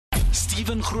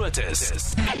Stephen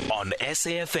Grootes on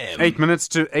SAFM. 8 minutes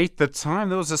to 8 the time.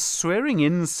 There was a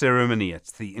swearing-in ceremony at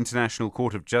the International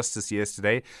Court of Justice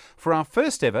yesterday for our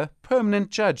first ever permanent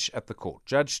judge at the court,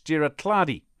 Judge Dire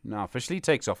Tladi, now officially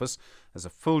takes office as a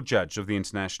full judge of the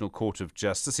International Court of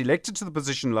Justice, elected to the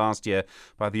position last year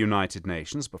by the United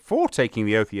Nations. Before taking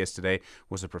the oath yesterday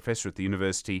was a professor at the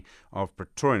University of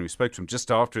Pretoria, and we spoke to him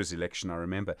just after his election, I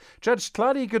remember. Judge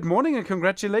Tladi, good morning and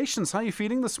congratulations. How are you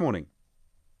feeling this morning?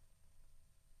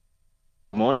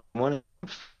 Morning.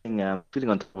 Feeling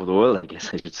on top of the world, I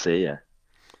guess I should say, yeah.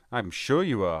 I'm sure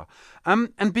you are.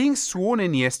 And being sworn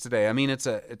in yesterday, I mean, it's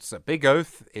a big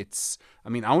oath.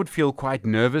 I would feel quite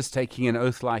nervous taking an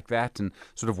oath like that and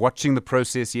sort of watching the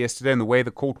process yesterday and the way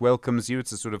the court welcomes you.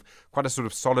 It's quite a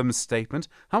solemn statement.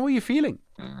 How are you feeling?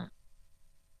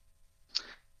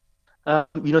 To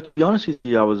be honest with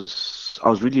you, I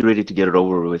was really ready to get it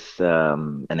over with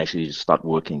and actually just start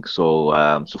working. So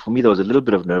for me, there was a little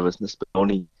bit of nervousness, but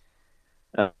only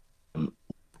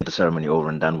the ceremony over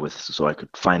and done with, so I could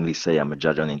finally say I'm a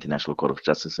judge on the International Court of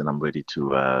Justice, and I'm ready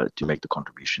to make the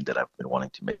contribution that I've been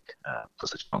wanting to make for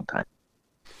such a long time.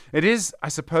 It is, I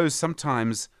suppose,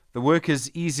 sometimes the work is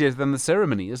easier than the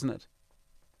ceremony, isn't it?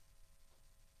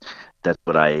 That's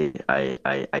what I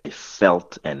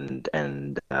felt, and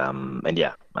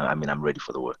yeah, I'm ready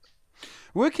for the work.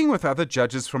 Working with other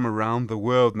judges from around the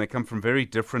world, and they come from very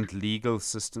different legal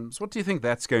systems, what do you think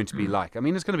that's going to be like? I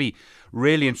mean, it's going to be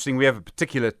really interesting. We have a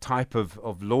particular type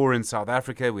of law in South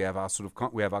Africa. We have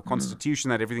our constitution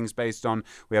that everything's based on.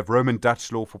 We have Roman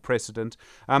Dutch law for precedent.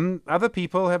 Other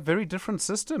people have very different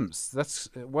systems.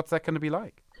 What's that going to be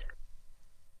like?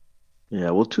 Yeah,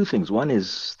 well, two things. One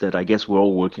is that I guess we're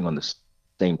all working on the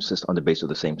same system, on the base of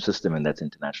the same system, and that's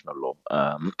international law.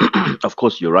 Of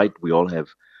course, you're right. We all have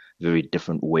very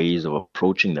different ways of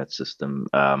approaching that system.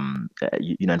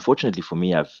 Unfortunately for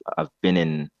me, I've been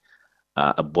in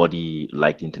a body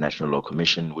like the International Law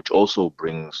Commission, which also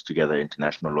brings together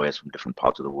international lawyers from different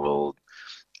parts of the world,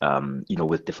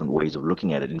 with different ways of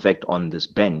looking at it. In fact, on this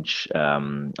bench,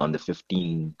 on the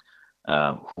 15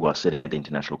 who are sitting at the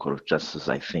International Court of Justice,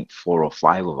 I think 4 or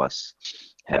 5 of us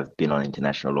have been on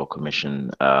International Law Commission.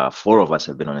 4 of us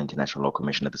have been on International Law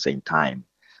Commission at the same time.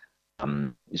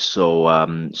 I've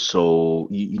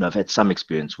had some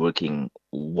experience working,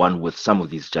 one with some of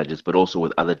these judges, but also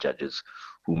with other judges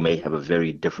who may have a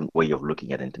very different way of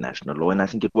looking at international law, and I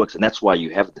think it works, and that's why you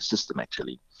have the system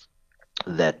actually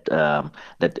that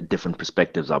different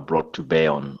perspectives are brought to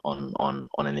bear on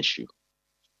an issue.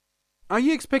 Are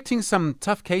you expecting some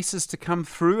tough cases to come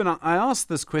through? And I ask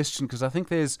this question because I think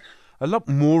there's a lot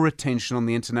more attention on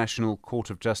the International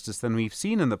Court of Justice than we've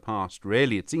seen in the past,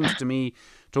 really. It seems to me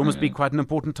to almost be quite an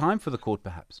important time for the court,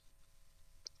 perhaps.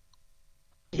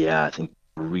 Yeah, I think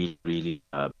really, really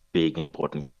big,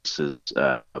 important cases.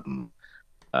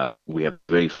 We have the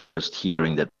very first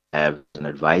hearing that have an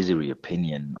advisory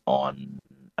opinion on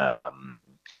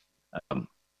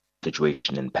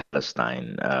situation in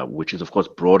Palestine, which is of course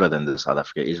broader than the South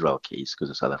Africa-Israel case, because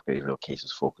the South Africa-Israel case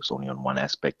is focused only on one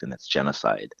aspect, and that's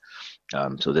genocide.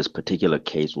 So this particular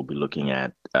case will be looking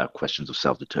at questions of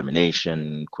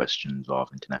self-determination, questions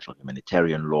of international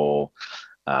humanitarian law,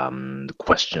 the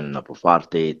question of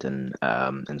apartheid,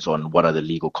 and so on. What are the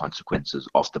legal consequences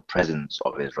of the presence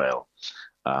of Israel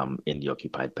in the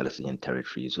occupied Palestinian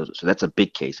territories? So that's a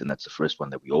big case, and that's the first one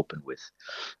that we open with.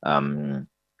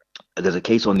 There's a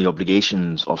case on the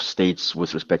obligations of states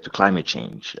with respect to climate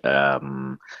change.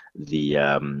 The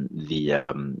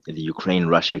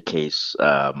Ukraine-Russia case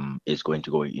is going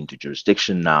to go into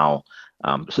jurisdiction now.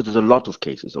 So there's a lot of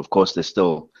cases. Of course, there's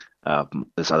still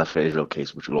the South Africa-Israel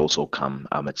case, which will also come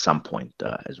at some point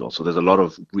as well. So there's a lot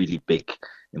of really big,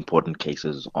 important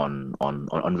cases on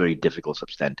very difficult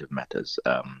substantive matters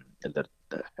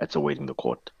that's awaiting the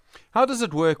court. How does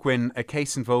it work when a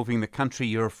case involving the country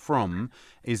you're from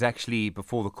is actually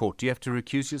before the court? Do you have to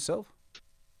recuse yourself?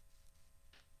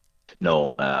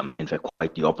 No, in fact,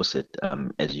 quite the opposite.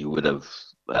 As you would have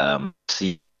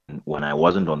seen when I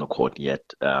wasn't on the court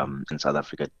yet, and South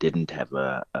Africa didn't have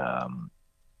a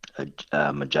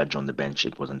judge on the bench,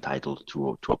 it was entitled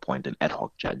to appoint an ad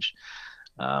hoc judge.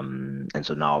 And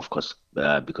so now, of course,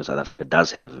 because South Africa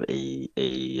does have a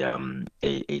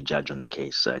judge on the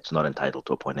case, it's not entitled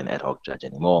to appoint an ad hoc judge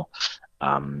anymore.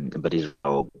 But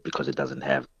Israel, because it doesn't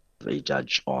have a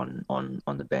judge on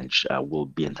the bench, will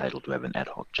be entitled to have an ad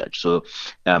hoc judge. So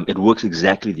it works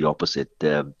exactly the opposite.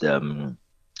 As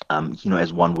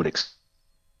one would expect.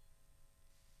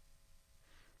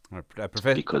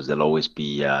 Because there'll always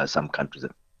be some countries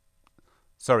that.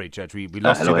 Sorry, Judge, we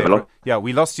lost hello, you there. hello?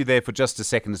 We lost you there for just a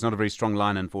second. It's not a very strong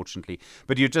line, unfortunately.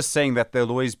 But you're just saying that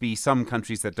there'll always be some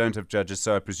countries that don't have judges,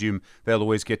 so I presume they'll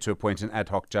always get to appoint an ad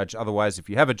hoc judge. Otherwise, if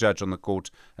you have a judge on the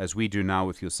court, as we do now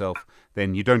with yourself,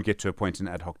 then you don't get to appoint an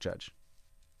ad hoc judge.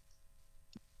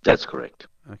 That's correct.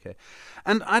 Okay.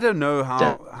 And I don't know how...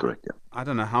 That's correct, yeah. I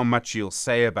don't know how much you'll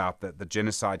say about the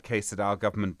genocide case that our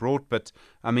government brought, but,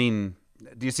 I mean...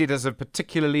 Do you see it as a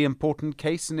particularly important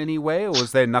case in any way, or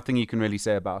is there nothing you can really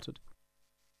say about it?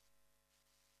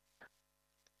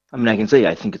 I mean, I can say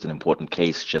I think it's an important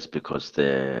case just because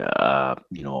of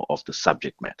the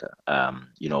subject matter.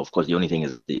 Of course, the only thing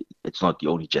is it's not the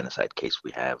only genocide case we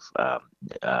have.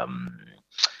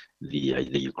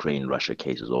 The Ukraine-Russia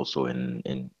case is also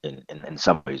in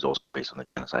some ways also based on the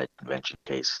Genocide Convention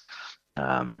case.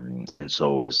 And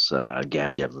so it's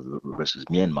Gambia versus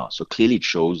Myanmar. So clearly it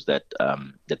shows that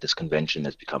this convention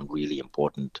has become really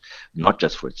important, not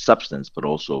just for its substance, but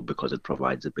also because it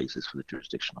provides a basis for the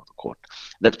jurisdiction of the court.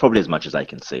 That's probably as much as I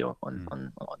can say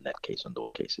on that case, on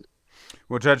those cases.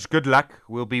 Well, Judge, good luck.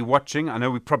 We'll be watching. I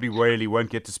know we probably really won't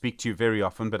get to speak to you very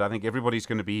often, but I think everybody's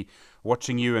going to be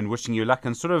watching you and wishing you luck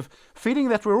and sort of feeling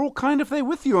that we're all kind of there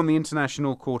with you on the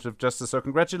International Court of Justice. So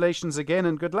congratulations again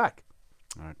and good luck.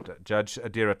 All right, Judge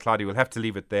Dire Tladi will have to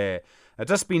leave it there.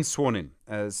 Just been sworn in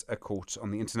as a court on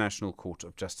the International Court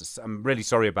of Justice. I'm really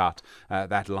sorry about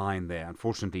that line there.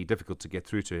 Unfortunately, difficult to get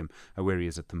through to him where he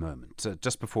is at the moment.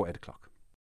 Just before 8 o'clock.